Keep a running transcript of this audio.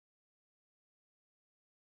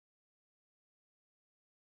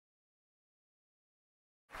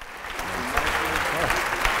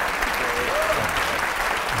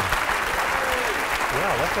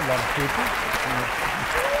lot of people.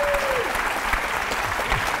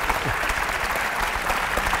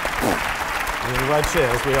 We're in the right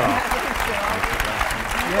chairs, we are.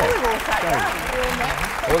 Yeah. We've all sat down.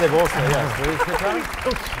 Oh, they've also, yes.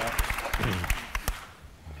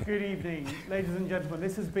 Good evening, ladies and gentlemen.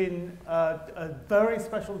 This has been a very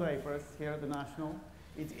special day for us here at the National.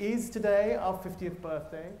 It is today our 50th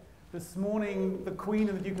birthday. This morning, the Queen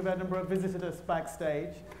and the Duke of Edinburgh visited us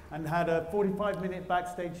backstage and had a 45-minute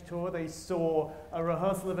backstage tour. They saw a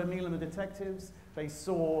rehearsal of Emile and the Detectives. They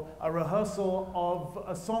saw a rehearsal of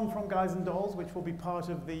a song from Guys and Dolls, which will be part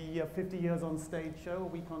of the 50 Years on Stage show, a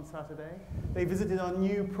week on Saturday. They visited our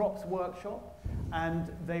new props workshop, and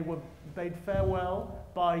they were bade farewell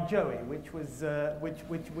by Joey, which was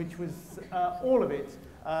all of it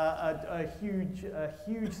a huge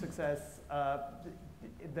success.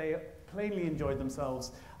 They plainly enjoyed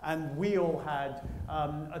themselves, and we all had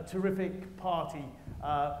a terrific party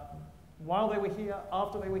while they were here,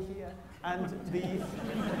 after they were here, and the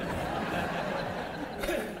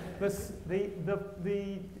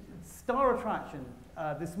star attraction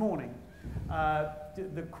this morning.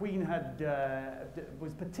 The Queen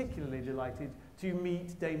was particularly delighted to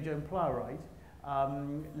meet Dame Joan Plowright,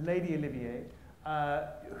 Lady Olivier,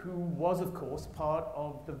 who was, of course, part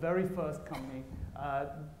of the very first company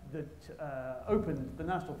that opened the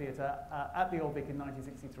National Theatre at the Old Vic in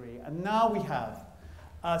 1963. And now we have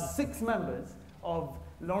 6 members of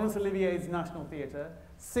Laurence Olivier's National Theatre,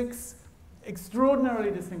 6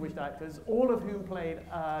 extraordinarily distinguished actors, all of whom played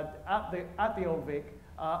at the Old Vic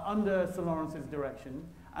under Sir Lawrence's direction.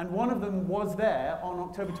 And one of them was there on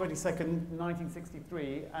October 22nd,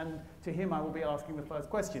 1963, and to him I will be asking the first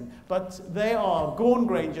question. But they are Gawn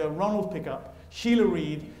Grainger, Ronald Pickup, Sheila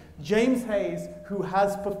Reid, James Hayes, who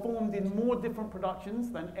has performed in more different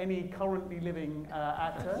productions than any currently living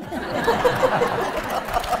actor.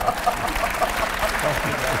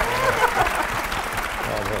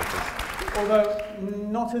 Although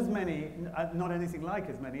not as many, not anything like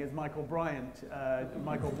as many as Michael Bryant,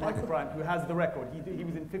 Michael Bryant, who has the record. He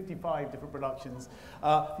was in 55 different productions.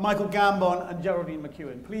 Michael Gambon and Geraldine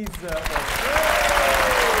McEwan. Please welcome.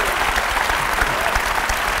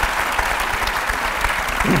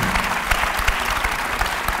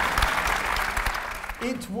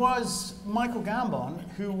 It was Michael Gambon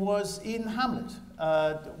who was in Hamlet.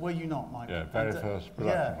 Were you not, Michael? Yeah, very first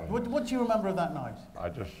production. Yeah. What do you remember of that night? I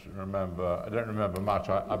just remember, I don't remember much.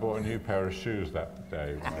 I bought a new pair of shoes that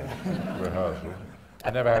day when I rehearsal. I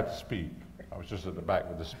never had to speak. I was just at the back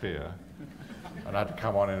with the spear. And I had to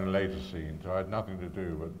come on in a later scene, so I had nothing to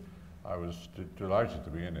do, but I was delighted to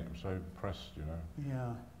be in it. I'm so impressed, you know.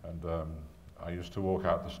 Yeah. And I used to walk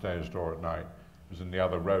out the stage door at night. It was in the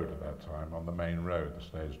other road at that time, on the main road, the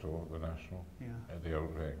stage door, the National, at the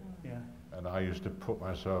Old Vic. Yeah. And I used to put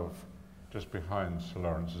myself just behind Sir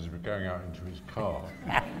Lawrence as he was going out into his car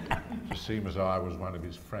to seem as though I was one of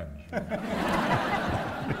his friends. You know?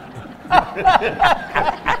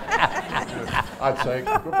 I'd say,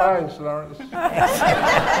 goodbye, Sir Lawrence.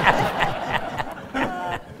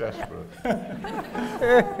 Desperate.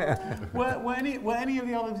 Were any of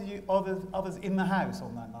the others in the house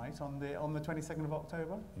on that night, on the 22nd of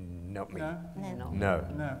October? Not me. No.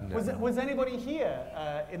 Was anybody here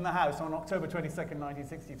in the house on October 22nd,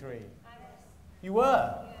 1963? I was. You were?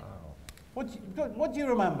 Yeah. Wow. What do you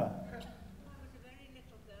remember? I was a very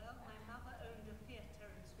little girl. My mother owned a theatre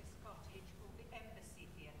in Swiss Cottage called the Embassy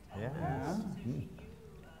Theatre. Yeah. So she knew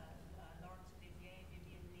Laurence Olivier,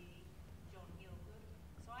 Vivian Lee, John Gilbert.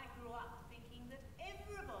 So I grew up thinking that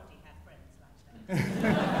everybody had friends like that.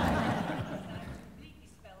 I'm completely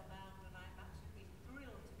spellbound, and I'm absolutely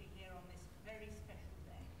thrilled to be here on this very special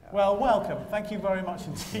day. Well, welcome. Thank you very much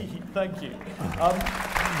indeed. Thank you.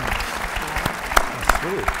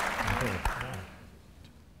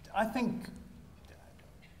 I think,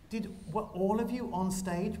 were all of you on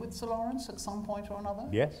stage with Sir Lawrence at some point or another?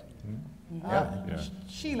 Yes.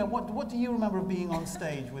 Sheila, what do you remember of being on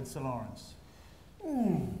stage with Sir Lawrence?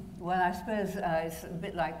 Well, I suppose it's a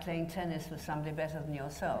bit like playing tennis with somebody better than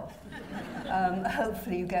yourself.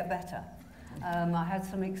 Hopefully you get better. I had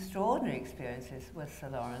some extraordinary experiences with Sir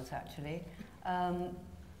Lawrence, actually.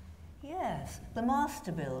 Yes, The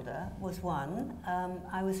Master Builder was one.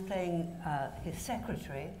 I was playing his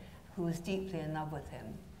secretary, who was deeply in love with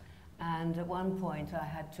him. And at one point, I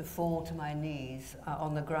had to fall to my knees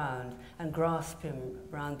on the ground and grasp him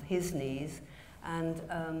around his knees and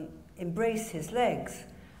embrace his legs.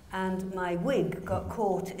 And my wig got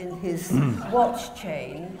caught in his watch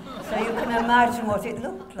chain, so you can imagine what it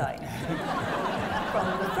looked like from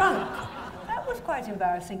the front. That was quite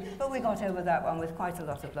embarrassing, but we got over that one with quite a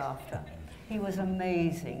lot of laughter. He was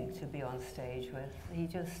amazing to be on stage with. He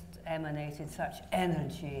just emanated such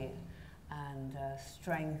energy and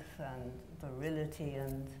strength and virility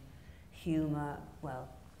and humour. Well,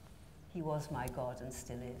 he was my god and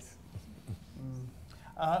still is.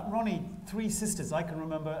 Ronnie, Three Sisters, I can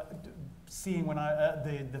remember seeing when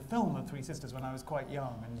the film of Three Sisters when I was quite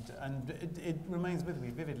young, and it remains with me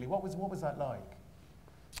vividly. What was that like?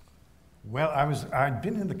 Well, I'd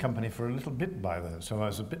been in the company for a little bit by then, so I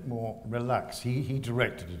was a bit more relaxed. He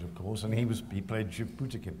directed it, of course, and he played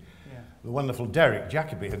Putikin. Yeah. The wonderful Derek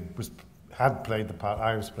Jacobi had played the part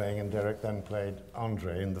I was playing, and Derek then played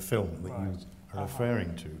Andre in the film that you are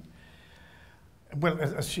referring to. Well,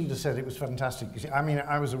 as Sheila said, it was fantastic. You see, I mean,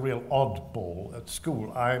 I was a real oddball at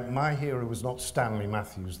school. My hero was not Stanley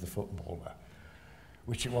Matthews, the footballer,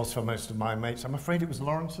 which it was for most of my mates. I'm afraid it was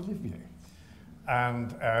Laurence Olivier.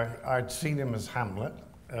 And I'd seen him as Hamlet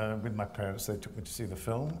with my parents. They took me to see the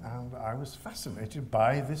film, and I was fascinated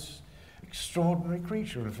by this extraordinary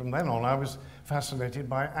creature. And from then on, I was fascinated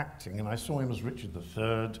by acting, and I saw him as Richard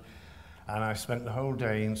III, and I spent the whole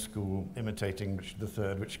day in school imitating Richard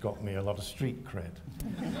III, which got me a lot of street cred.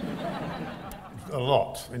 A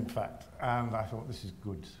lot, in fact. And I thought, this is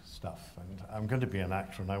good stuff, and I'm going to be an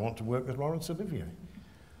actor, and I want to work with Laurence Olivier.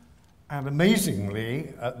 And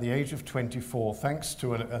amazingly, at the age of 24, thanks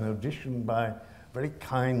to an audition by a very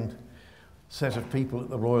kind set of people at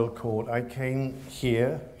the Royal Court, I came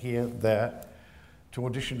there, to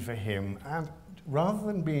audition for him. And rather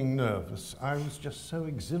than being nervous, I was just so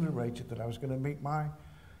exhilarated that I was going to meet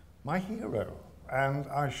my hero. And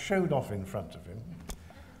I showed off in front of him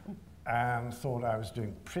and thought I was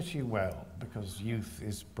doing pretty well because youth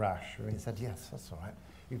is brash. And he said, yes, that's all right.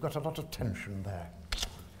 You've got a lot of tension there.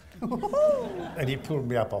 And he pulled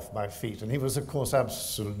me up off my feet. And he was, of course,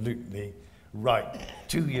 absolutely right.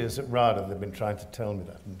 2 years at RADA, they've been trying to tell me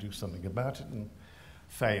that and do something about it and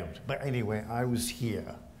failed. But anyway, I was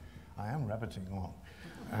here. I am rabbiting on.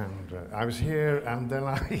 And I was here, and then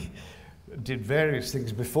I did various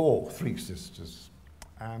things before Three Sisters.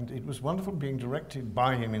 And it was wonderful being directed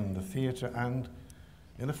by him in the theatre and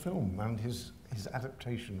in a film. And his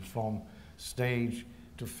adaptation from stage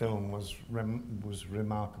to film was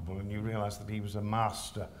remarkable, and you realise that he was a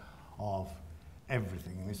master of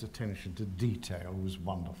everything, and his attention to detail was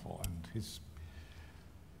wonderful. And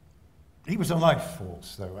he was a life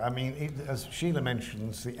force, though. I mean, as Sheila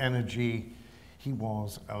mentions, the energy, he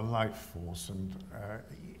was a life force, and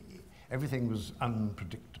everything was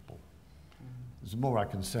unpredictable. There's more I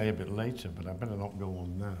can say a bit later, but I better not go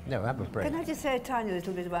on now. No, have a break. Can I just say a tiny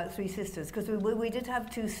little bit about Three Sisters? Because we did have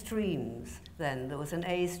two streams then. There was an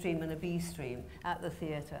A stream and a B stream at the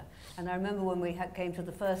theatre. And I remember when we came to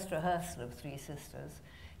the first rehearsal of Three Sisters,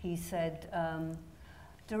 he said,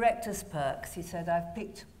 director's perks, he said, I've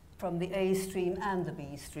picked from the A stream and the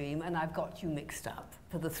B stream, and I've got you mixed up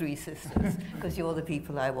for the Three Sisters, because you're the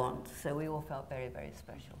people I want. So we all felt very, very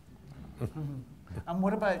special. And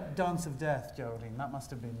what about Dance of Death, Geraldine? That must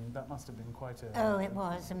have been quite a... Oh, it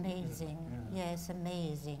was amazing. Yeah. Yes,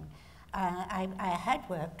 amazing. I had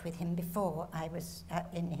worked with him before. I was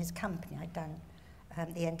in his company. I'd done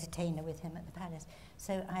The Entertainer with him at the Palace.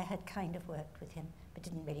 So I had kind of worked with him, but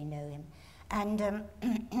didn't really know him.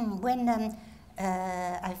 And when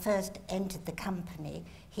I first entered the company,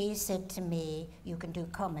 he said to me, you can do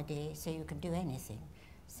comedy, so you can do anything.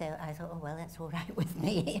 So I thought, oh, well, that's all right with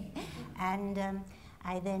me. And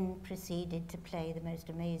I then proceeded to play the most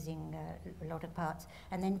amazing lot of parts.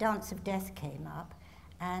 And then Dance of Death came up,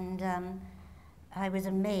 and I was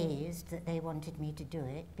amazed that they wanted me to do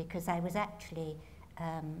it, because I was actually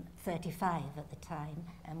 35 at the time,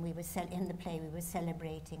 and we were in the play we were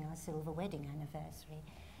celebrating our silver wedding anniversary.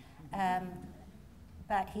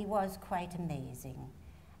 But he was quite amazing.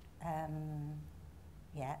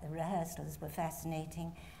 Yeah, the rehearsals were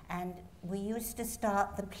fascinating, and we used to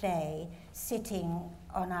start the play sitting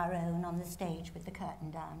on our own on the stage with the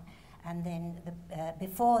curtain down, and then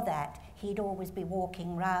before that he'd always be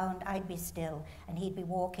walking round, I'd be still, and he'd be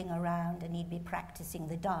walking around and he'd be practicing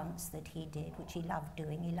the dance that he did, which he loved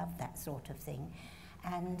doing. He loved that sort of thing.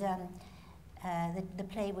 And the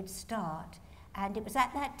play would start, and it was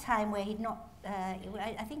at that time where he'd not,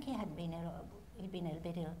 I think he hadn't been ill, he'd been a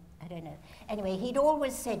bit ill, I don't know. Anyway, he'd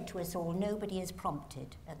always said to us all, nobody is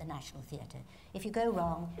prompted at the National Theatre. If you go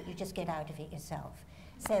wrong, you just get out of it yourself.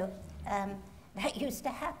 So that used to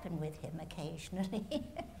happen with him occasionally.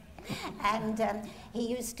 And he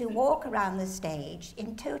used to walk around the stage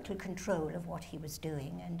in total control of what he was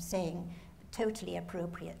doing and saying totally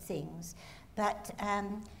appropriate things. But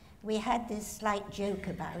we had this slight joke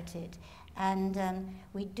about it, And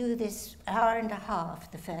we'd do this hour and a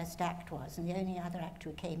half, the first act was, and the only other actor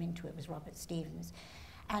who came into it was Robert Stevens.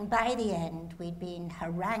 And by the end, we'd been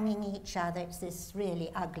haranguing each other. It's this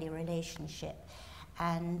really ugly relationship.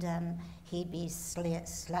 And he'd be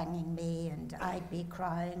slanging me, and I'd be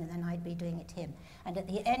crying, and then I'd be doing it to him. And at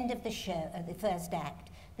the end of the show, the first act,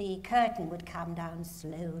 the curtain would come down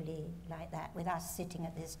slowly like that, with us sitting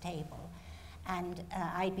at this table. And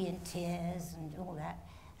I'd be in tears and all that.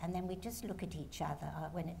 And then we'd just look at each other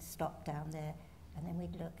when it stopped down there. And then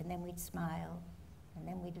we'd look, and then we'd smile, and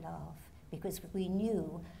then we'd laugh. Because we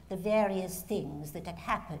knew the various things that had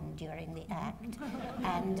happened during the act.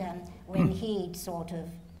 And when he'd sort of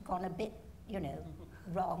gone a bit, you know,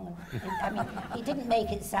 wrong. I mean, he didn't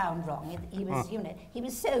make it sound wrong. He was, you know, he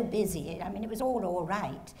was so busy. I mean, it was all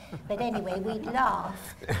right. But anyway, we'd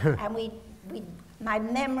laugh, and my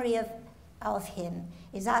memory of him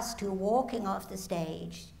is us two walking off the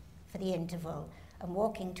stage for the interval and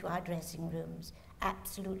walking to our dressing rooms,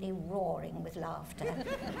 absolutely roaring with laughter.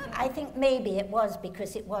 I think maybe it was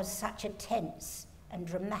because it was such a tense and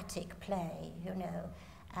dramatic play, you know,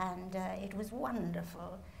 and it was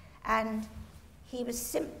wonderful. And he was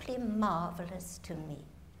simply marvelous to me.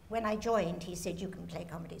 When I joined, he said, you can play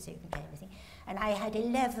comedy, so you can play everything. And I had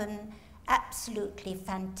 11 absolutely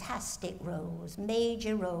fantastic roles,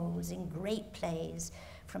 major roles in great plays,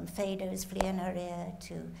 from Fado's Fleurnerie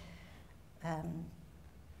to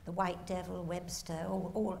The White Devil, Webster,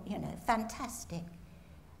 all you know, fantastic.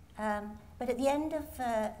 But at the end of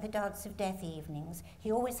the Dance of Death evenings,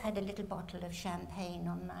 he always had a little bottle of champagne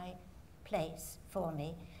on my place for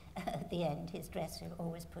me. At the end, his dresser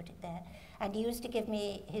always put it there. And he used to give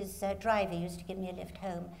me, his driver used to give me a lift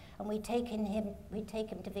home, and we'd take him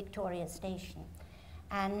to Victoria Station.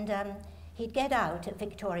 And he'd get out at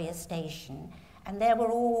Victoria Station, and there were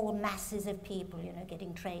all masses of people, you know,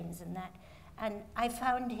 getting trains and that. And I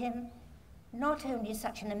found him not only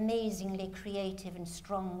such an amazingly creative and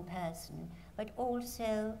strong person, but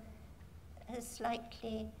also a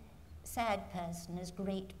slightly sad person, as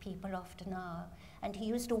great people often are. And he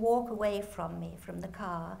used to walk away from me, from the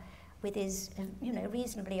car, with his, you know,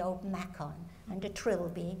 reasonably old Mac on, and a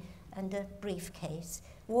trilby, and a briefcase,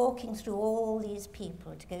 walking through all these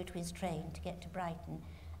people to go to his train to get to Brighton.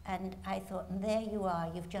 And I thought, and there you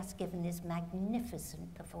are, you've just given this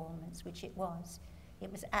magnificent performance, which it was.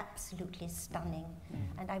 It was absolutely stunning.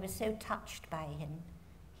 And I was so touched by him.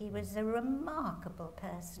 He was a remarkable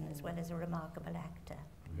person as well as a remarkable actor.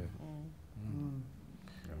 Yeah.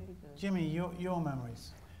 Jimmy, your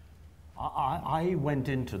memories? I went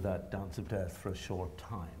into that Dance of Death for a short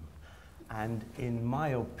time, and in my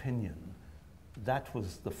opinion, that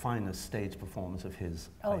was the finest stage performance of his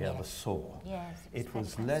I ever saw. Yes, it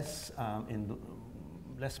was less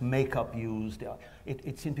less makeup used.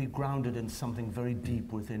 It seemed to be grounded in something very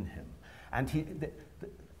deep within him. And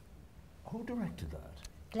who directed that?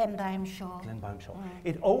 Glenn Bimeshaw. Glenn Bimeshaw.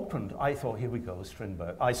 It opened, I thought, here we go,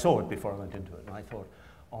 Strindberg. I saw it before I went into it, and I thought,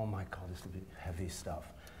 oh my God, this will be heavy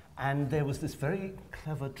stuff. And there was this very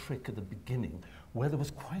clever trick at the beginning where there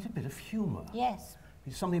was quite a bit of humor. Yes.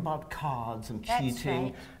 Something about cards and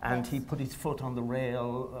cheating, and he put his foot on the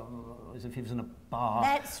rail as if he was in a bar.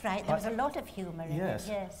 That's right, there was a lot of humour in it,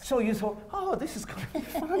 yes. So you thought, oh, this is going to be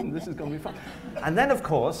fun, this is going to be fun. And then, of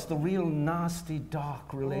course, the real nasty,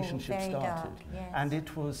 dark relationship started. Dark, yes. And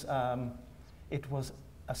it was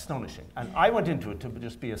astonishing. And I went into it to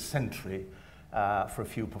just be a sentry for a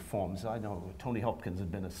few performances. I know Tony Hopkins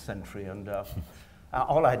had been a sentry, and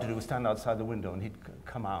all I had to do was stand outside the window, and he'd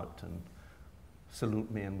come out and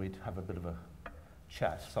salute me, and we'd have a bit of a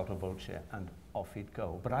chat, sotto voce, and off he'd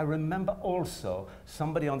go. But I remember also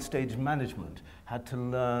somebody on stage management had to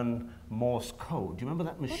learn Morse code. Do you remember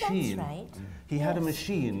that machine? Oh, that's right. He had a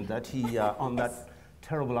machine that he, on that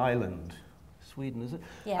terrible island, Sweden, is it?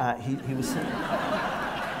 Yeah. He was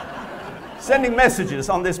sending messages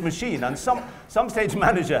on this machine, and some stage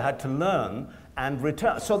manager had to learn and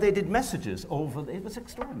return. So they did messages over, it was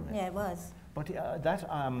extraordinary. Yeah, it was. But that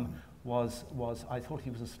I thought he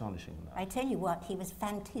was astonishing in that. I tell you what,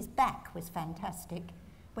 his back was fantastic.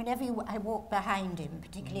 Whenever I walked behind him,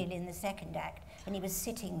 particularly in the second act, and he was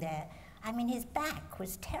sitting there, I mean, his back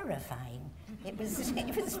was terrifying. It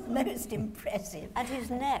was most impressive. And his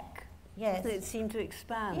neck. Yes. It seemed to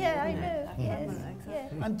expand. Yeah, I know. Yes.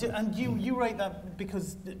 Yes. And you rate that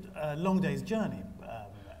because Long Day's Journey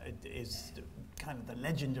is kind of the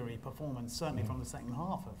legendary performance, certainly from the second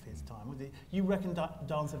half of his time. You reckon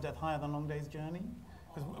Dance of Death higher than Long Day's Journey?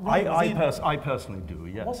 I personally do,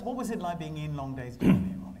 yes. What was it like being in Long Day's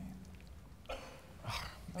Journey, Ronnie?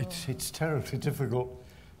 It's terribly difficult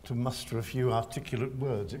to muster a few articulate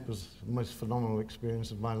words. It was the most phenomenal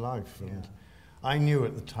experience of my life. And I knew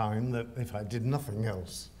at the time that if I did nothing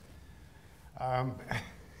else, I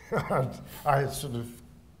had sort of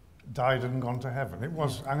died and gone to heaven. It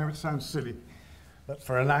was, I know it sounds silly, but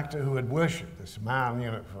for an actor who had worshipped this man,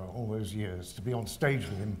 you know, for all those years, to be on stage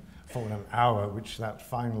with him for an hour, which that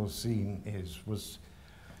final scene is, was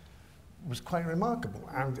quite remarkable.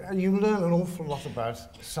 And you learn an awful lot about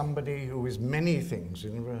somebody who is many things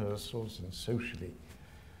in rehearsals and socially,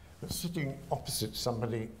 but sitting opposite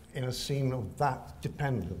somebody in a scene of that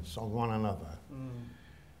dependence on one another.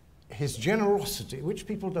 His generosity, which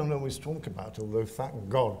people don't always talk about, although thank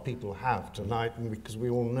God people have tonight, and because we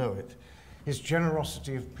all know it, his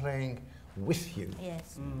generosity of playing with you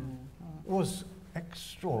was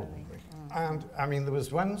extraordinary. And I mean, there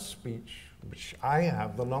was one speech, which I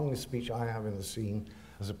have, the longest speech I have in the scene,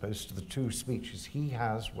 as opposed to the two speeches he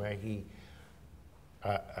has, where he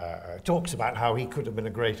talks about how he could have been a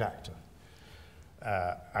great actor.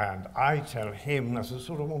 And I tell him, as a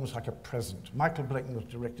sort of almost like a present, Michael Blakeney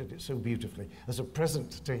directed it so beautifully, as a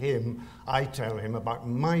present to him, I tell him about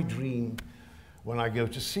my dream when I go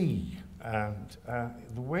to sea. And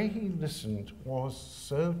the way he listened was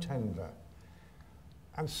so tender,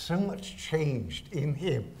 and so much changed in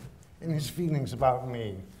him, in his feelings about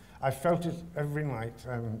me. I felt it every night,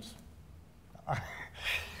 and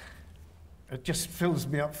it just fills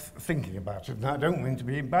me up thinking about it. And I don't mean to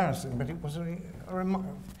be embarrassing, but it was an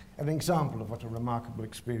example of what a remarkable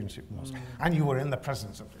experience it was. And you were in the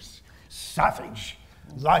presence of this savage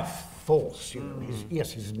life force. You know,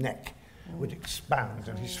 his neck would expand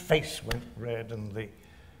and his face went red,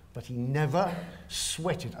 but he never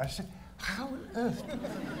sweated. I said, how on earth?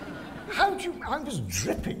 I was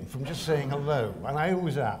dripping from just saying hello, and I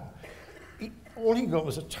always am. All he got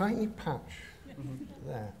was a tiny patch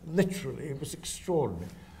there. Literally, it was extraordinary.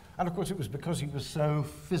 And of course, it was because he was so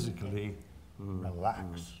physically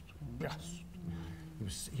relaxed. Yes.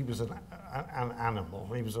 He was an animal.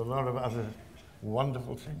 He was a lot of other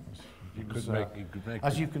wonderful things.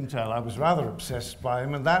 As you can tell, I was rather obsessed by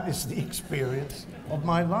him, and that is the experience of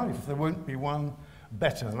my life. There won't be one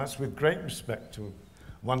better, and that's with great respect to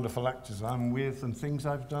wonderful actors I'm with and things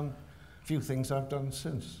I've done, few things I've done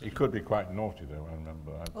since. He could be quite naughty, though, I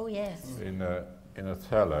remember. Oh, yes. In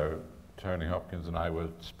Othello, Tony Hopkins and I were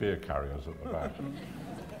spear carriers at the back.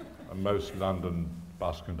 And most London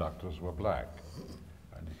bus conductors were black.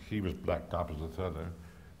 And he was blacked up as Othello,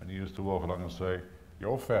 and he used to walk along and say,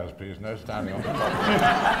 "Your fares, please, no standing on the top."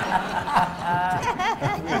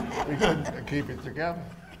 we couldn't keep it together.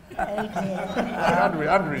 Oh dear.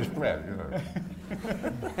 Under his breath, you know.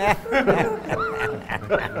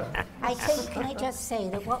 I think, can I just say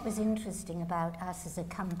that what was interesting about us as a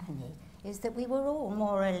company is that we were all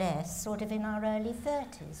more or less sort of in our early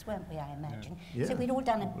 30s, weren't we, I imagine? Yeah. So we'd all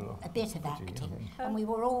done a bit of acting, and we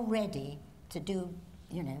were all ready to do,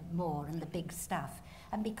 you know, more and the big stuff.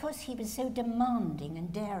 And because he was so demanding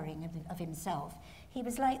and daring of himself, he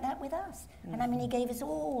was like that with us. And I mean, he gave us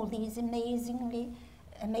all these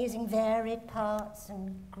amazing varied parts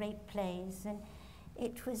and great plays, and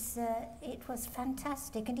it was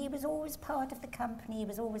fantastic. And he was always part of the company. He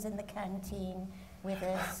was always in the canteen with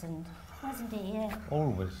us, and wasn't he? Yeah.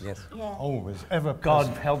 Always. Yes. Yeah. Always. Ever God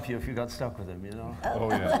present. help you if you got stuck with him, you know. Oh,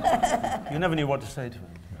 yeah. You never knew what to say to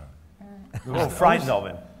him. There We were all frightened of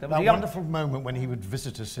him. That wonderful moment when he would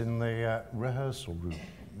visit us in the rehearsal room,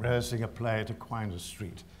 rehearsing a play at Aquinas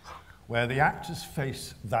Street, where the actors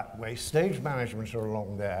face that way, stage management are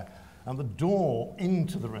along there, and the door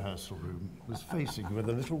into the rehearsal room was facing with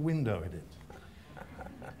a little window in it.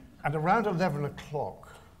 And around 11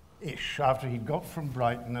 o'clock-ish, after he'd got from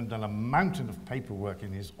Brighton and done a mountain of paperwork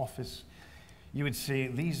in his office, you would see,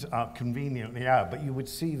 these are conveniently out, but you would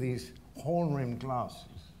see these horn-rimmed glasses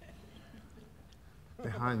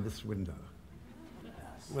behind this window,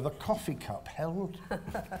 with a coffee cup held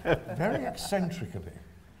very eccentrically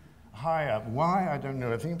high up. Why, I don't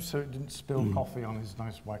know. I think so it didn't spill coffee on his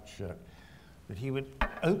nice white shirt. But he would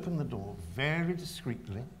open the door very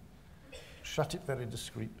discreetly, shut it very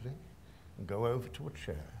discreetly, and go over to a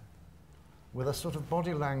chair with a sort of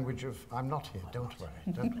body language of, "I'm not here, don't worry,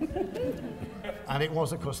 don't worry." And it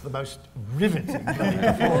was, of course, the most riveting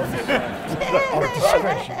performance or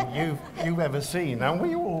discretion you've ever seen. And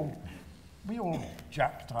we all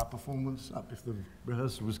jacked our performance up. If the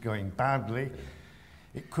rehearsal was going badly,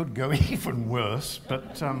 it could go even worse,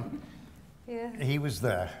 but he was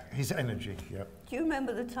there, his energy, yep. Do you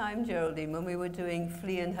remember the time, Geraldine, when we were doing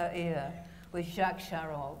Flea in Her Ear with Jacques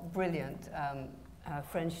Charron, brilliant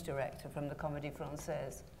French director from the Comédie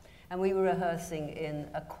Française? And we were rehearsing in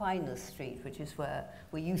Aquinas Street, which is where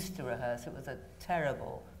we used to rehearse. It was a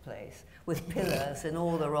terrible place with pillars in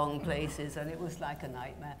all the wrong places, and it was like a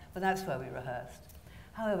nightmare. But that's where we rehearsed.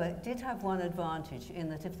 However, it did have one advantage in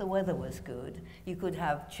that if the weather was good, you could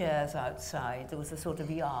have chairs outside. There was a sort of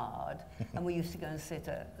yard, and we used to go and sit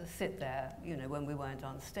there, you know, when we weren't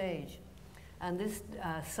on stage. And this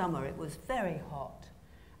summer, it was very hot,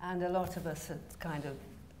 and a lot of us had kind of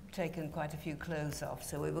taken quite a few clothes off,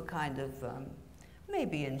 so we were kind of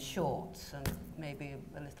maybe in shorts and maybe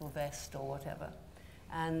a little vest or whatever.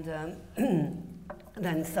 And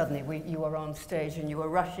then suddenly you were on stage and you were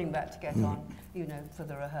rushing back to get on, you know, for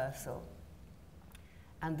the rehearsal.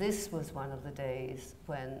 And this was one of the days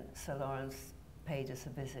when Sir Laurence paid us a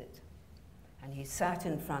visit. And he sat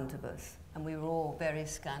in front of us, and we were all very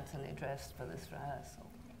scantily dressed for this rehearsal.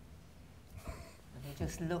 And he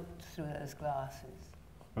just looked through those glasses.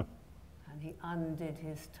 And he undid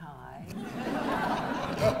his tie.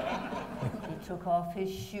 He took off his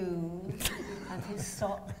shoes and his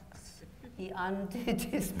socks. He undid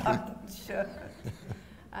his buttoned shirt.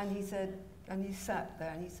 And he said, and he sat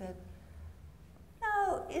there and he said,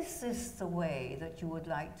 "Now, is this the way that you would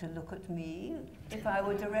like to look at me if I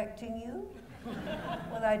were directing you?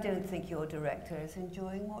 Well, I don't think your director is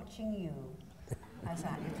enjoying watching you." I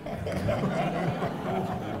sat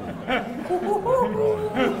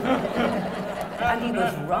and he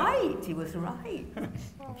was right,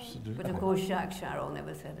 But of course, Jacques Charol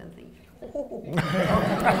never said anything. It was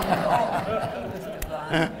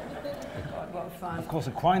divine. God, what fun. Of course,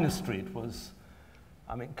 Aquinas Street was,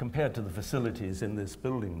 I mean, compared to the facilities in this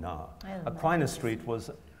building now, Aquinas Street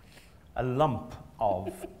was a lump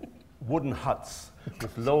of wooden huts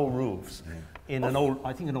with low roofs in an old,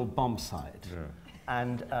 I think an old bomb site. Yeah.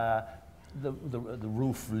 And the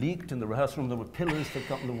roof leaked in the rehearsal room. There were pillars that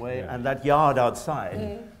got in the way, and that yard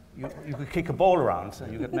outside, you could kick a ball around, so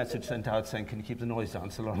you get a message sent out saying, "Can you keep the noise down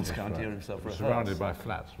so Laurence can't hear himself rehearse?" Surrounded by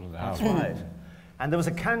flats, wasn't it? That's right. And there was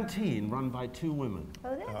a canteen run by two women.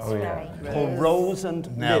 Oh, that's right. Called Rose and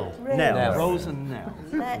Nell. Nell. Rose and Nell.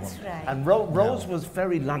 That's right. And Rose was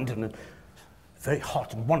very London and very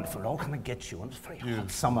hot and wonderful. Oh, can I get you? And it was very hot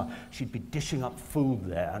summer. She'd be dishing up food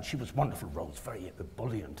there, and she was wonderful, Rose, very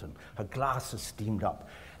ebullient, and her glasses steamed up.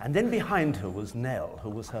 And then behind her was Nell, who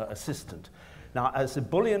was her assistant. Now, as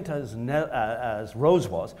ebullient as Rose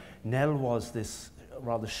was, Nell was this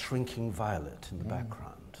rather shrinking violet in the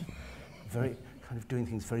background, very kind of doing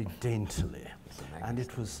things very daintily. And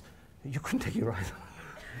it was, you couldn't take your eyes off.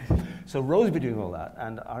 So Rose would be doing all that,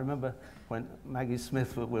 and I remember when Maggie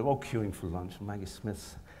Smith, we were all queuing for lunch, and Maggie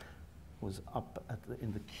Smith was up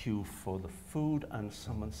in the queue for the food, and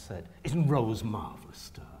someone said, "Isn't Rose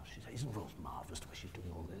marvellous?" She said, "Isn't Rose marvellous the way she's doing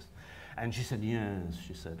all this?" And she said, "Yes,"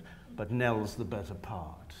 she said, "but Nell's the better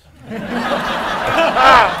part."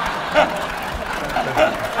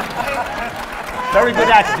 Very good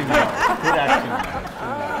acting, though. Good acting.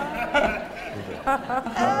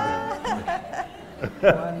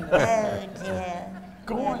 Oh dear.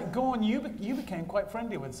 Gawn, you became quite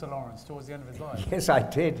friendly with Sir Laurence towards the end of his life. Yes, I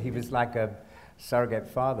did. He was like a surrogate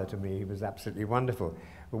father to me. He was absolutely wonderful.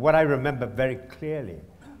 But what I remember very clearly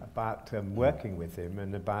about working with him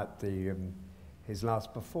and about his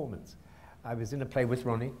last performance, I was in a play with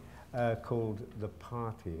Ronnie called The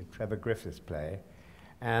Party, a Trevor Griffiths play,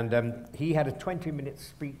 and he had a 20-minute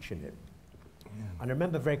speech in it. And I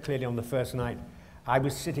remember very clearly on the first night, I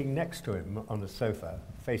was sitting next to him on the sofa,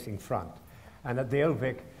 facing front. And at the Old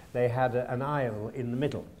Vic, they had an aisle in the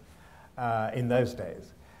middle in those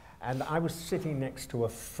days. And I was sitting next to a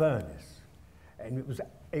furnace. And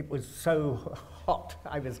it was so hot.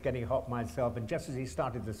 I was getting hot myself. And just as he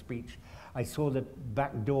started the speech, I saw the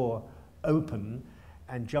back door open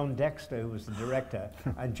and John Dexter, who was the director,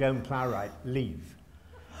 and Joan Plowright leave.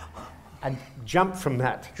 And jump from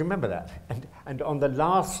that. Do you remember that? And on the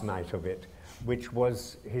last night of it, which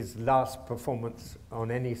was his last performance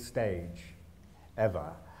on any stage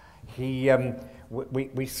ever,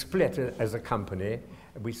 we split as a company.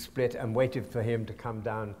 We split and waited for him to come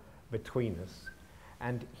down between us.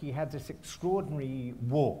 And he had this extraordinary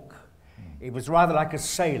walk. It was rather like a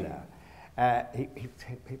sailor. He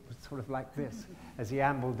was sort of like this as he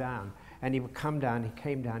ambled down. And he would come down, he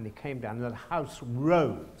came down, and the house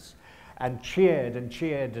rose and cheered and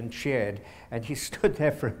cheered and cheered. And he stood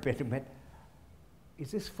there for a bit and went,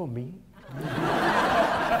 "Is this for me?"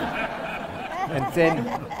 And then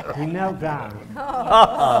he knelt down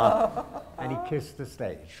and he kissed the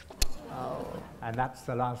stage. And that's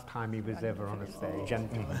the last time he was ever on a stage. And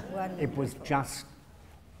it was just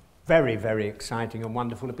very, very exciting and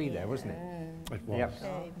wonderful to be there, wasn't it? It was. Yep.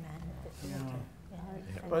 Very magnificent.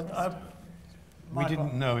 But we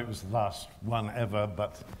didn't know it was the last one ever,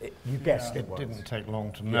 but You guessed it didn't take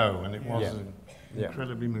long to know, and it was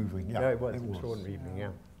incredibly moving. Yeah, No, it was an extraordinary evening,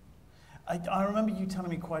 yeah. I remember you telling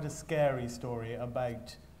me quite a scary story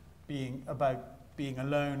about being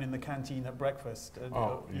alone in the canteen at breakfast.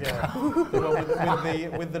 Oh, Well,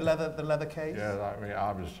 with the leather case. Yeah, I mean,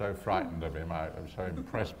 I was so frightened of him. I was so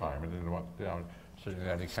impressed by him. I didn't know what to do. I was sitting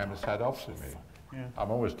there and he came and sat opposite me. Yeah.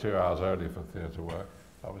 I'm always 2 hours early for theatre work.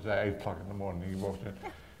 I was there at 8 o'clock in the morning. He walked in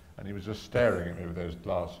and he was just staring at me with those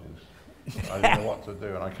glasses. I didn't know what to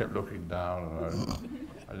do, and I kept looking down, and I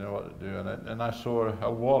didn't know what to do. And then I saw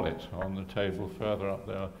a wallet on the table further up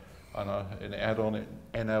there, and it had on it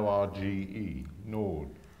N-O-R-G-E, Nord.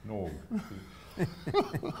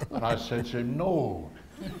 And I said to him, Nord.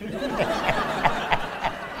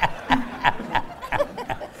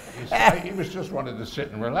 He was just wanted to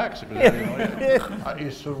sit and relax. It was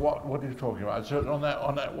he said, what are you talking about? I said, on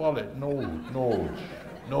that wallet, Nord.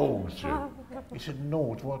 He said,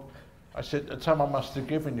 Nord, what? I said, someone must have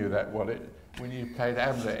given you that wallet when you played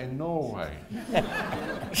Hamlet in Norway. He said,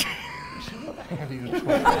 what the hell are you talking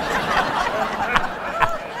about?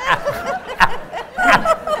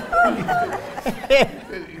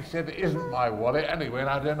 He said, it isn't my wallet anyway, and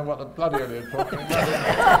I don't know what the bloody hell you're talking about.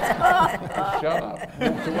 Shut up,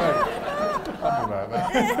 walked away. Something like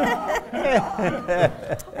that.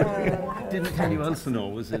 Didn't tell you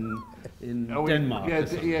Elsinore was in Denmark.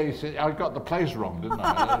 Yeah, he said, I got the place wrong, didn't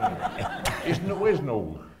I? Where's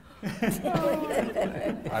Noel? I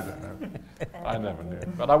don't know. I never knew.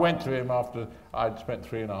 But I went to him after I'd spent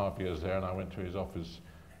 3.5 years there, and I went to his office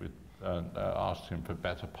and asked him for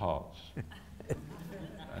better parts.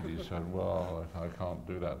 And he said, well, I can't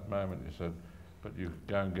do that at the moment. He said, but you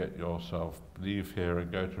go and get yourself, leave here and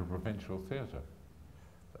go to a provincial theatre.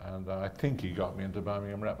 And I think he got me into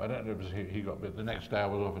Birmingham Rep. I don't know if it was he got me. The next day I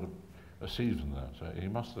was offered a season there, so he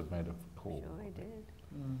must have made a call. Sure he did.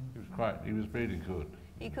 He was really good.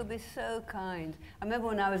 He could be so kind. I remember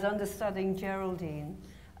when I was understudying Geraldine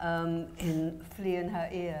in Flea in Her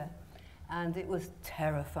Ear, and it was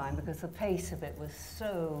terrifying because the pace of it was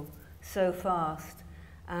so fast.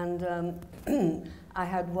 And I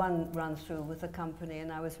had one run through with the company,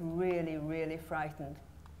 and I was really, really frightened.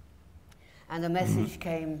 And a message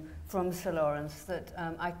came from Sir Laurence that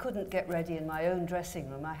I couldn't get ready in my own dressing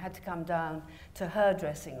room. I had to come down to her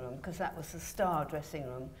dressing room because that was the star dressing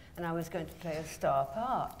room, and I was going to play a star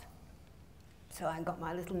part. So I got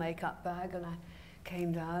my little makeup bag and I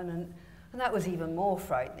came down, and that was even more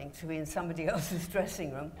frightening to be in somebody else's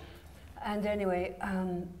dressing room. And anyway,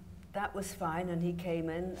 that was fine, and he came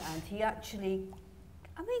in and he actually,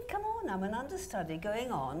 I mean, come on, I'm an understudy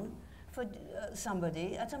going on for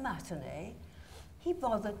somebody at a matinee. He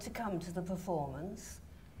bothered to come to the performance.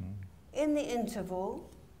 In the interval,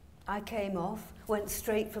 I came off, went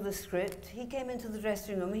straight for the script. He came into the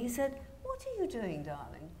dressing room. He said, what are you doing,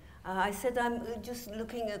 darling? I said, I'm just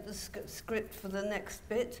looking at the script for the next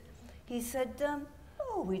bit. He said,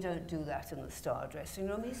 oh, we don't do that in the star dressing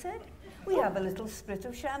room, he said. We have a little split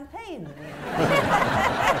of champagne.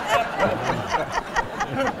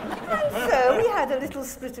 And so we had a little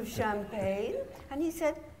split of champagne, and he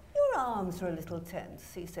said, your arms are a little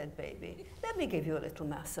tense, he said, baby. Let me give you a little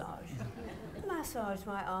massage. Massaged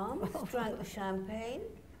my arms, drank the champagne.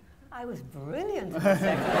 I was brilliant in the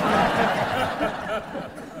second half.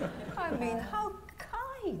 I mean, how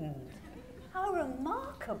kind, how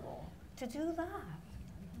remarkable to do that.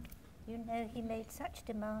 You know, he made such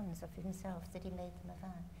demands of himself that he made them of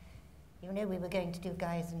that. You know, we were going to do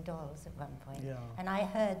Guys and Dolls at one point, and I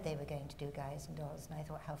heard they were going to do Guys and Dolls, and I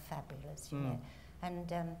thought, how fabulous, you know.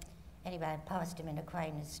 And anyway, I passed him in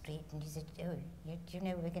Aquinas Street, and he said, oh, do you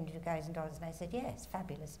know we're going to do Guys and Dolls? And I said, yes,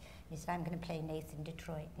 fabulous. And he said, I'm going to play Nathan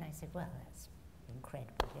Detroit. And I said, well, that's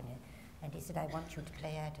incredible, you know. And he said, I want you to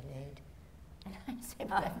play Adelaide. And I said,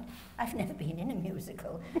 well, I've never been in a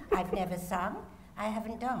musical. I've never sung. I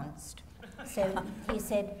haven't danced. So he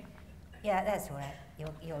said, yeah, that's all right,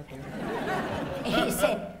 you'll do it. He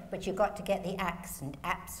said, but you've got to get the accent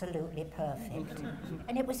absolutely perfect.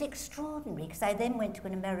 And it was extraordinary, because I then went to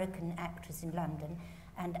an American actress in London,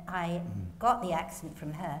 and I got the accent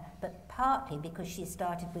from her, but partly because she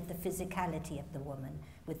started with the physicality of the woman,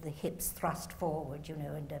 with the hips thrust forward, you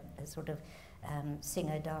know, and a sort of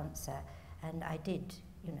singer-dancer. And I did,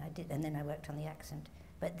 you know, and then I worked on the accent.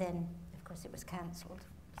 But then, of course, it was cancelled.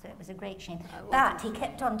 So it was a great shame. But he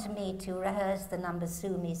kept on to me to rehearse the number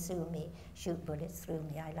Sue Me, shoot bullets through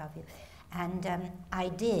me, I love you. And I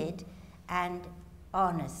did, and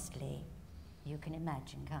honestly, You can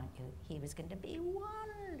imagine, can't you? He was going to be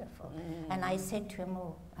wonderful. And I said to him,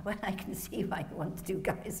 oh, well, I can see why you want to do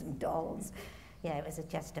Guys and Dolls. Yeah, it was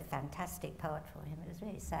just a fantastic part for him. It was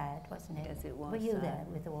very sad, wasn't it? Yes, it was. Were you sad. there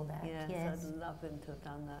with all that? Yes, I'd love him to have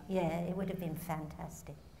done that. Yeah, it would have been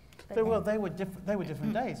fantastic. But They were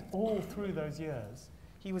different days. All through those years,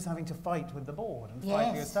 he was having to fight with the board and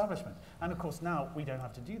fight the establishment. And of course, now we don't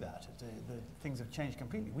have to do that. The things have changed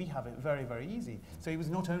completely. We have it very, very easy. So he was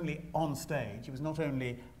not only on stage, he was not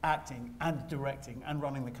only acting and directing and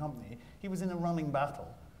running the company, he was in a running battle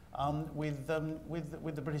with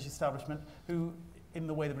the British establishment, who, in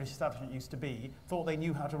the way the British establishment used to be, thought they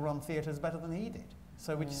knew how to run theatres better than he did.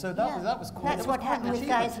 So, that was quite. That's what happened with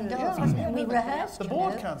Guys and Dolls, wasn't it? And we rehearsed. The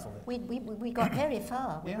board cancelled it. We got very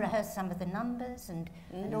far. We rehearsed some of the numbers and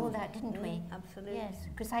all that, didn't we? Absolutely. Yes,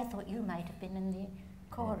 because I thought you might have been in the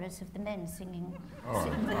chorus of the men singing. Oh,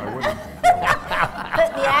 I wouldn't.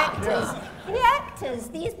 But the actors,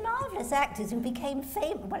 these marvellous actors who became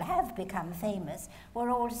have become famous, were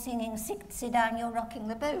all singing "Sit Down, You're Rocking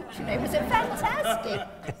the Boat." You know, it was a fantastic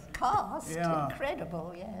cast,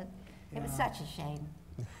 incredible. Yeah. It was such a shame.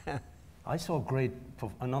 I saw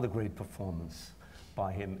another great performance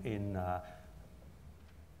by him in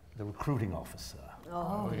The Recruiting Officer,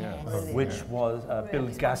 which was Bill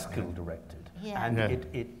Gaskill directed. Yeah. And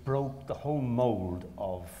it broke the whole mould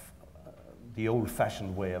of the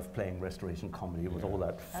old-fashioned way of playing restoration comedy with all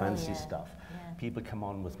that fancy stuff. Yeah. People come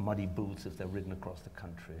on with muddy boots if they're ridden across the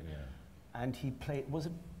country. Yeah. And he played, was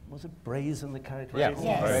it Brazen, the character? Yeah,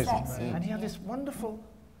 yes, that's it. And he had this wonderful...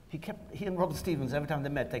 He and Robert Stevens, every time they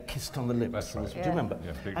met, they kissed on the lips. That's right. Do you remember?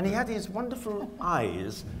 Yeah, and he had these wonderful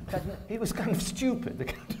eyes. That he was kind of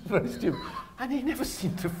stupid, very stupid. And he never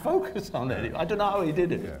seemed to focus on it. I don't know how he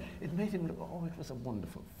did it. Yeah. It made him look, it was a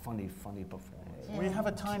wonderful, funny performance. Yeah. We have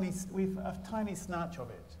a tiny snatch of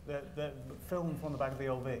it. The film from the back of the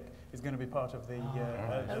Old Vic is going to be part of the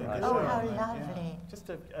how lovely. Yeah. Just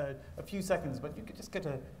a few seconds, but you could just get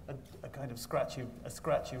a kind of scratchy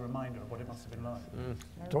reminder of what it must have been like.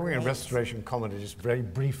 Talking of restoration comedy, just very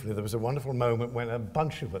briefly, there was a wonderful moment when a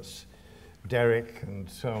bunch of us, Derek and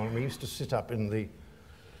so on, we used to sit up in the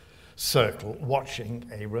circle watching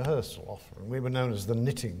a rehearsal often. We were known as the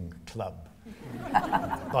Knitting Club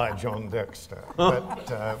by John Dexter.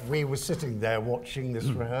 But we were sitting there watching this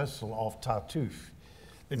rehearsal of Tartuffe,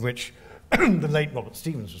 in which the late Robert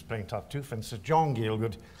Stevens was playing Tartuffe, and Sir John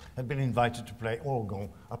Gielgud had been invited to play Orgon,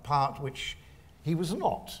 a part which he was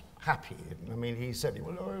not happy in. I mean, he said,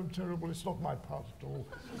 oh, terrible, it's not my part at all.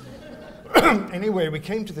 Anyway, we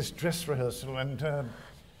came to this dress rehearsal, and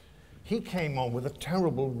he came on with a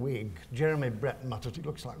terrible wig. Jeremy Brett muttered, he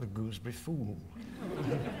looks like the Gooseberry Fool,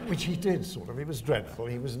 which he did, sort of. He was dreadful.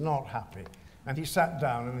 He was not happy. And he sat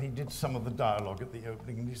down and he did some of the dialogue at the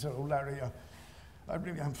opening, and he said, oh, Larry, I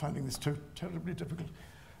really am finding this terribly difficult.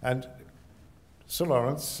 And Sir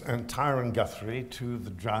Laurence and Tyrone Guthrie, two of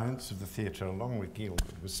the giants of the theatre, along with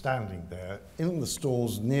Gielgud, were standing there in the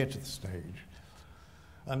stalls near to the stage.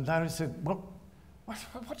 And Larry said, well,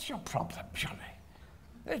 what's your problem, Johnny?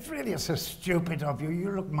 It really is so stupid of you.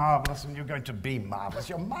 You look marvellous and you're going to be marvellous.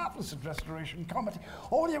 You're marvellous at restoration comedy.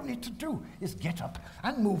 All you need to do is get up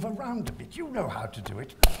and move around a bit. You know how to do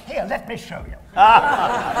it. Here, let me show you. And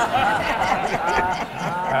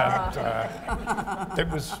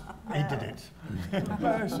he did it.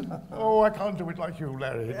 I said, oh, I can't do it like you,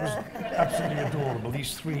 Larry. It was absolutely adorable.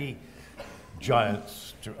 These three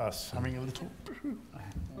giants to us having a little...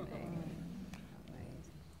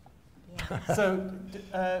 So,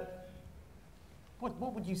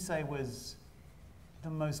 what would you say was the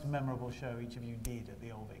most memorable show each of you did at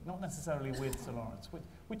the Old Vic? Not necessarily with Sir Laurence.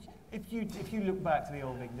 Which, if you look back to the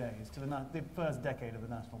Old Vic days, to the first decade of the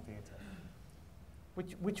National Theatre,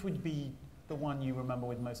 which would be the one you remember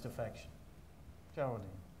with most affection? Geraldine.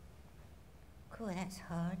 Oh, that's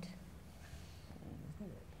hard.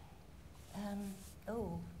 I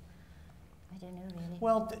don't know really.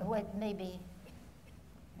 Well, maybe.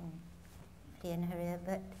 Hytner,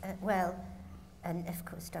 but and of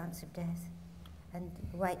course Dance of Death, and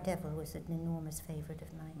White Devil was an enormous favourite of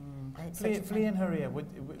mine. Flea and Hurrier,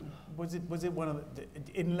 was it one of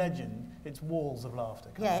in legend? It's Walls of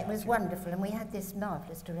Laughter. Yeah, it was wonderful, and we had this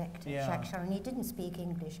marvellous director, Jacques Charon, and he didn't speak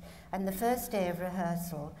English. And the first day of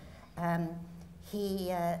rehearsal,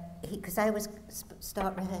 because I was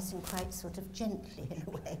start rehearsing quite sort of gently in a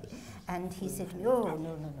way, and he said to me, oh,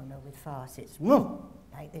 no, with farce, it's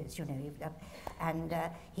like this, you know. And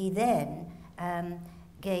he then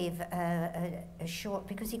gave a short,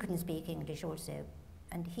 because he couldn't speak English also,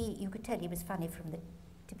 and you could tell he was funny from the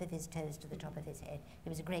tip of his toes to the top of his head. He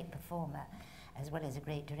was a great performer, as well as a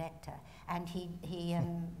great director. And he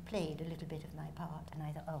played a little bit of my part, and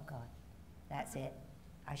I thought, oh God, that's it.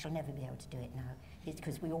 I shall never be able to do it now. It's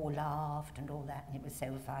because we all laughed and all that, and it was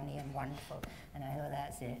so funny and wonderful. And I thought,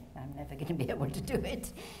 that's it. I'm never going to be able to do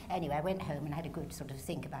it. Anyway, I went home and had a good sort of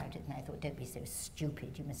think about it, and I thought, don't be so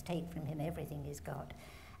stupid. You must take from him everything he's got.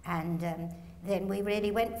 And then we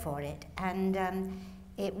really went for it. And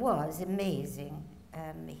it was amazing.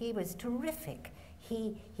 He was terrific.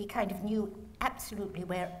 He kind of knew absolutely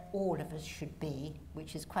where all of us should be,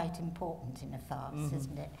 which is quite important in a farce,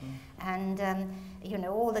 isn't it? And, you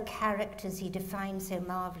know, all the characters he defined so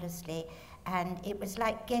marvellously, and it was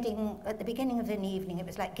like getting, at the beginning of an evening, it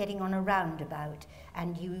was like getting on a roundabout,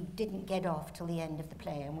 and you didn't get off till the end of the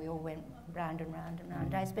play, and we all went round and round and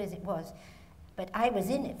round. I suppose it was. But I was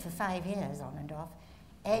in it for 5 years, on and off.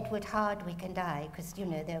 Edward Hardwick and I, because, you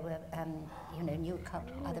know, there were, you know,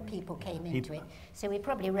 other people came into it, so we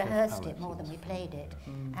probably rehearsed it more than we played it.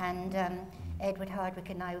 And Edward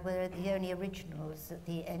Hardwick and I were the only originals at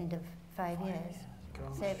the end of 5 years.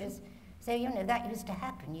 So it was, so, you know, that used to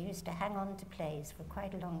happen. You used to hang on to plays for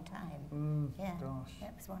quite a long time. Yeah,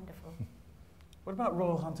 that was wonderful. What about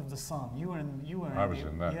Royal Hunt of the Sun? I was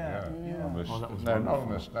in that, yeah. On this, that was no, not on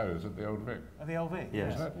this, no, is it the Old Vic? At the Old Vic?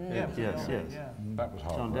 Yes. Yes. That was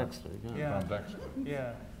hard John work. Dexter, John Dexter.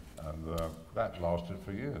 Yeah. And that lasted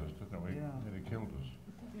for years, didn't it? Nearly killed us.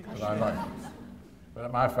 But I liked it.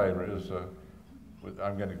 But my favourite is,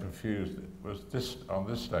 I'm getting confused, was this, on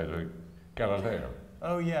this stage, Galileo.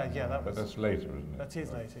 Oh yeah, that was. But that's later, isn't it? That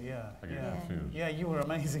is later, yeah. I get confused. Yeah, you were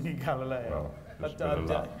amazing in Galileo. Well, just a bit of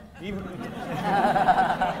luck. Even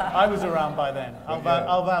I was around by then.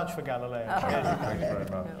 I'll vouch for Galileo. Thanks very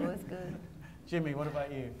much. It was good. Jimmy, what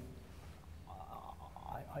about you?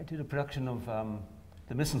 I did a production of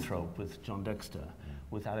The Misanthrope with John Dexter,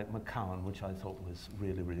 with Alec McCowan, which I thought was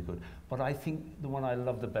really, really good. But I think the one I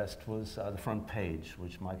loved the best was The Front Page,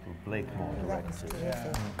 which Michael Blakemore directed.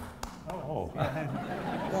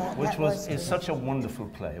 Which is such a wonderful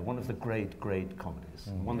play, one of the great, great comedies,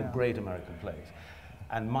 one of the great American plays.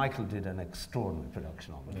 And Michael did an extraordinary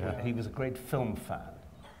production of it. Yeah. He was a great film fan,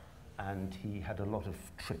 and he had a lot of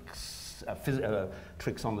tricks,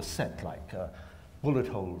 tricks on the set, like bullet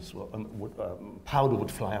holes, powder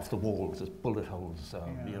would fly off the walls as bullet holes,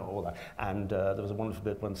 you know, all that. And there was a wonderful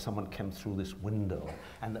bit when someone came through this window,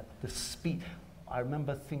 and the speed. I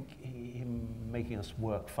remember him making us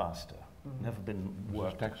work faster. Never been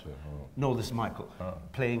worked. Dexter? No, this is Michael.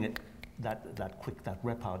 Playing it that quick, that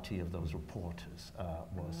repartee of those reporters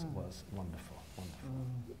was wonderful.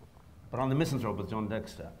 But on The Misanthrope with John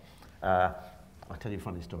Dexter, I'll tell you a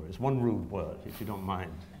funny story. It's one rude word, if you don't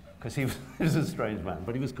mind, because he was a strange man,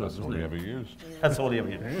 but he was good. That's all he ever used. That's all he ever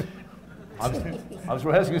used. I was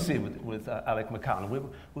rehearsing a scene with Alec McCowan, and we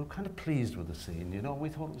were kind of pleased with the scene, you know, we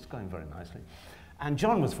thought it was going very nicely. And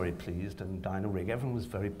John was very pleased, and Dinah Rigg, everyone was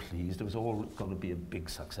very pleased. It was all going to be a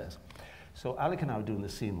big success. So Alec and I were doing the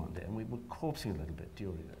scene one day, and we were corpsing a little bit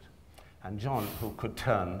during it. And John, who could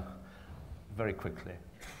turn very quickly,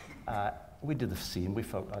 we did the scene. We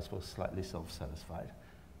felt, I suppose, slightly self-satisfied.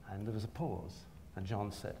 And there was a pause. And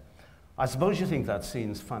John said, I suppose you think that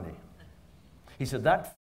scene's funny. He said,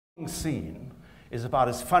 that scene is about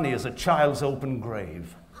as funny as a child's open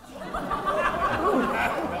grave.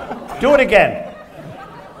 Do it again.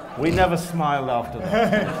 We never smiled after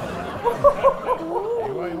that.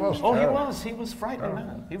 He was frightening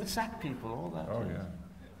man. He would sack people, all that. Oh,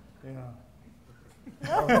 yeah.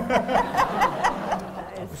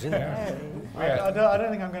 I don't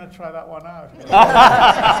think I'm going to try that one out.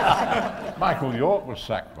 Michael York was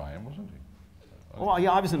sacked by him, wasn't he? Oh,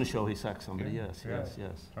 yeah, I was in a show he sacked somebody, yes.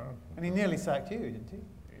 And he nearly sacked you, didn't he?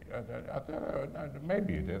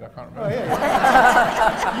 Maybe you did, I can't remember. Oh,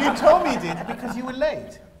 yeah. You told me you did because you were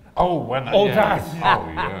late. Oh, when that. Oh, yes.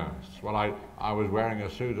 Well, I was wearing a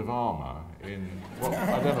suit of armour in, well,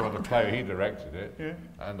 I don't know what the play, he directed it,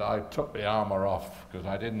 and I took the armour off because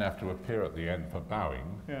I didn't have to appear at the end for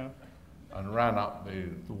bowing, and ran up the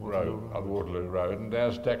Waterloo Road, and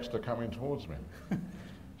there's Dexter coming towards me.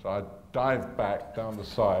 So I dived back down the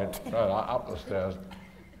side, up the stairs.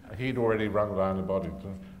 He'd already rung down to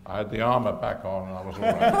Boddington. I had the armour back on, and I was all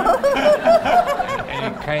right.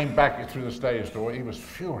 and he came back through the stage door. He was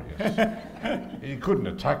furious. He couldn't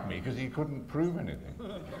attack me because he couldn't prove anything.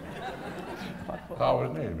 I was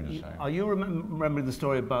nearly the same. Are you remembering the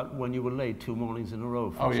story about when you were late 2 mornings in a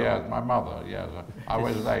row? Oh, yeah, my mother, yes. I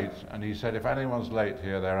was late, and he said, if anyone's late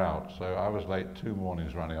here, they're out. So I was late 2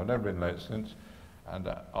 mornings running. I've never been late since. And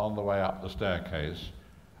on the way up the staircase,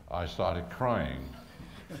 I started crying.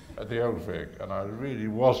 at the Old Vic, and I really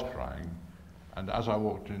was crying. And as I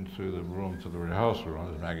walked into the room to the rehearsal room,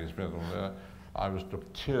 there's Maggie Smith all there, I was the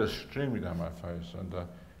tears streaming down my face, and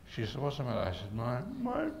she said, "What's the matter?" I said, my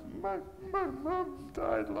mum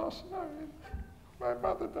died last night. My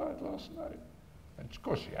mother died last night." And of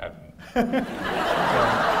course she hadn't.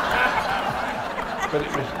 But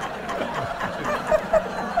it was...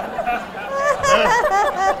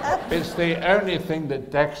 It's the only thing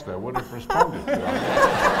that Dexter would have responded to.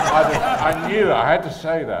 I knew I had to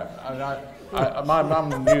say that. And my mum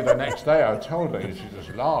knew the next day. I told her, and she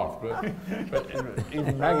just laughed. But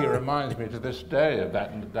even Maggie reminds me to this day of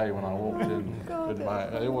that day when I walked in.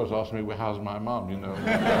 They always ask me, "Well, how's my mum?" You know.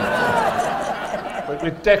 But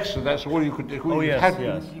with Dexter, that's all you could do. Oh, yes,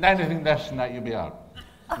 yes. Anything less than that, you'd be out.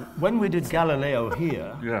 When we did Galileo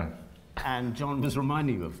here, Yeah. and John was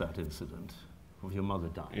reminding you of that incident of your mother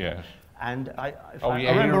dying. Yes. And I He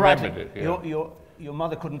remember remembered right, it. Yeah. your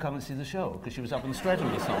mother couldn't come and see the show because she was up in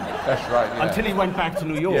Streatham or something. That's right. Yeah. Until he went back to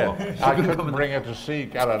New York. Yeah. I couldn't bring her to see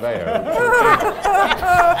Galileo.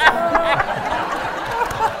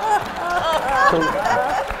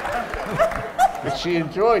 But she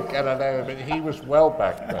enjoyed Galileo, but he was well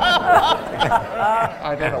back then.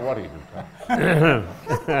 I don't know what he did.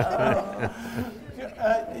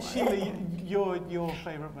 Sheila, your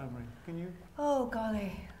favourite memory? Can you? Oh,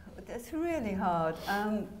 golly, that's really hard.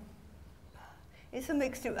 It's a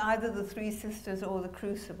mixture of either the Three Sisters or the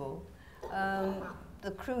Crucible.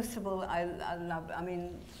 The Crucible, I loved. I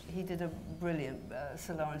mean, he did a brilliant,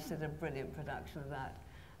 Sir Laurence did a brilliant production of that,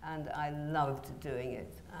 and I loved doing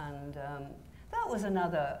it. And that was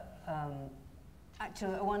another,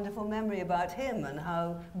 actually, a wonderful memory about him and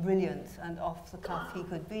how brilliant and off the cuff he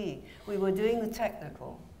could be. We were doing the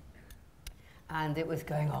technical, and it was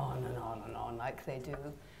going on and on and on like they do.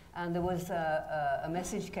 And there was a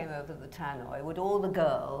message came over the tannoy. Would all the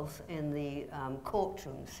girls in the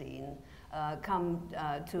courtroom scene come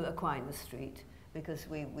to Aquinas Street because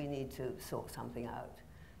we need to sort something out.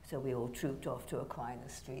 So we all trooped off to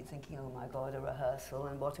Aquinas Street thinking, oh my God, a rehearsal,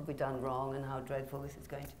 and what have we done wrong and how dreadful this is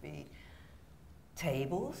going to be.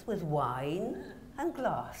 Tables with wine and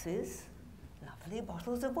glasses, lovely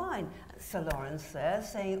bottles of wine. Sir Laurence there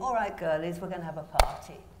saying, all right, girlies, we're going to have a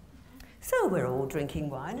party. So we're all drinking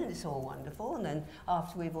wine and it's all wonderful, and then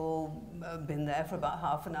after we've all been there for about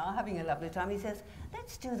half an hour having a lovely time, he says,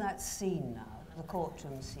 let's do that scene now, the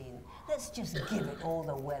courtroom scene. Let's just give it all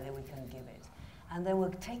the welly we can give it. And then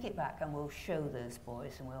we'll take it back and we'll show those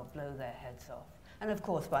boys and we'll blow their heads off. And of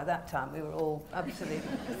course, by that time, we were all absolutely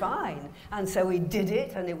fine. And so we did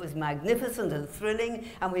it, and it was magnificent and thrilling,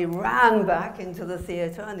 and we ran back into the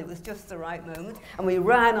theatre, and it was just the right moment. And we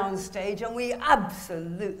ran on stage, and we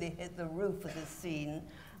absolutely hit the roof of the scene.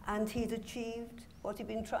 And he'd achieved what he'd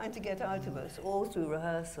been trying to get out of us all through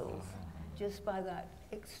rehearsals, just by that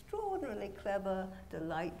extraordinarily clever,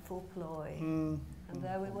 delightful ploy. And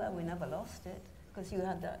there we were. We never lost it, because you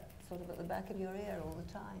had that sort of at the back of your ear all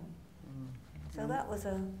the time. So that was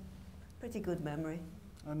a pretty good memory.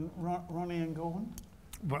 And Ronnie and Gawn?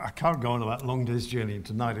 Well, I can't go on that long day's journey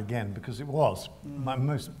into night again because it was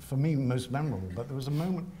for me, most memorable. But there was a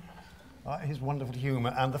moment, his wonderful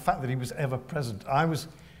humour and the fact that he was ever present. I was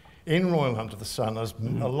in Royal Hunt of the Sun, as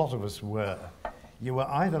a lot of us were. You were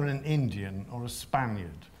either an Indian or a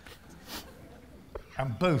Spaniard.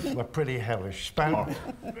 And both were pretty hellish.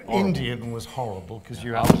 Indian was horrible because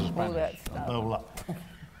you had all that stuff.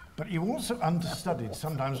 But you also understudied,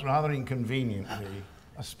 sometimes rather inconveniently,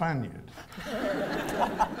 a Spaniard.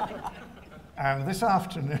 And this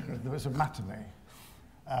afternoon, there was a matinee.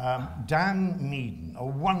 Dan Meaden, a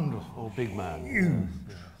wonderful big man,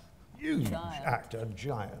 huge actor,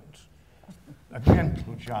 giant, a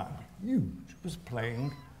gentle giant, huge, was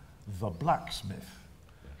playing the blacksmith.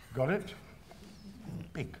 Got it?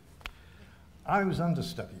 Big. I was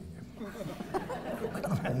understudying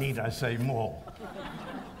him. Need I say more?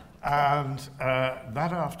 And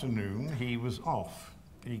that afternoon, he was off.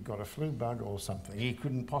 He got a flu bug or something. He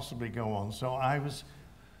couldn't possibly go on. So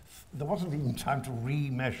there wasn't even time to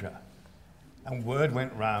re-measure. And word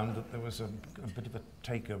went round that there was a bit of a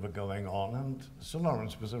takeover going on, and Sir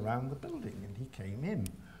Laurence was around the building, and he came in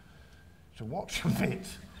to watch a bit.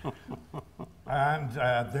 And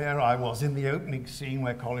there I was in the opening scene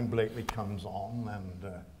where Colin Blakely comes on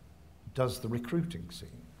and does the recruiting scene.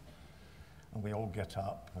 And we all get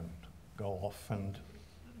up and go off, and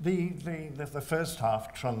the first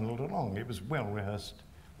half trundled along. It was well-rehearsed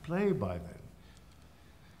play by then.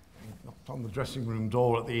 He knocked on the dressing room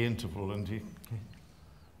door at the interval, and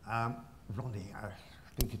Ronnie, I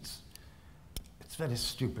think it's very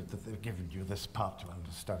stupid that they've given you this part to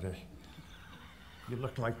understudy. You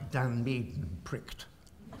look like Dan Meaden pricked.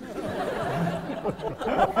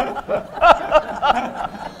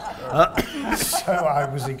 So I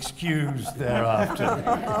was excused thereafter,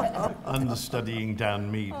 understudying Dan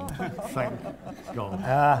Meaden. Thank God.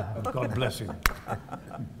 God bless him.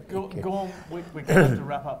 Go on, we're going to have to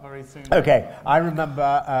wrap up very soon. Okay, I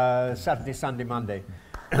remember Saturday, Sunday, Monday.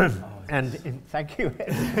 Thank you.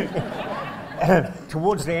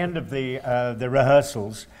 Towards the end of the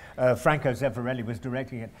rehearsals, Franco Zeffirelli was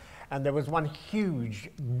directing it, and there was one huge,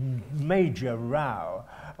 major row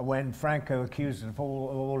when Franco accused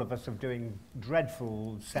all of us of doing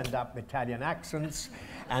dreadful send-up Italian accents,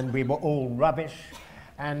 and we were all rubbish,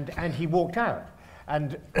 and he walked out.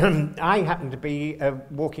 And I happened to be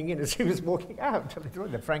walking in as he was walking out.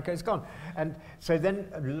 The Franco's gone. And so then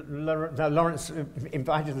Laurence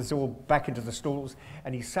invited us all back into the stalls,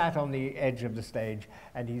 and he sat on the edge of the stage,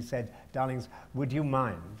 and he said, "Darlings, would you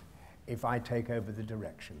mind if I take over the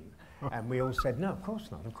direction?" And we all said, "No, of course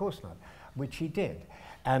not," which he did.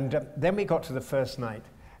 And then we got to the first night,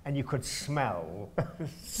 and you could smell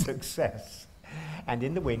success. And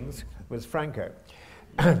in the wings was Franco.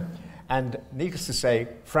 And needless to say,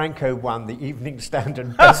 Franco won the Evening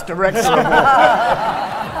Standard Best Director Award.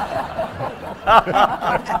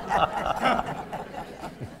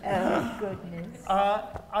 Oh, goodness.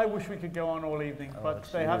 I wish we could go on all evening, but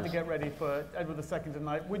they have to get ready for Edward II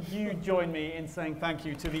tonight. Would you join me in saying thank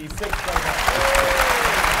you to these 6 players?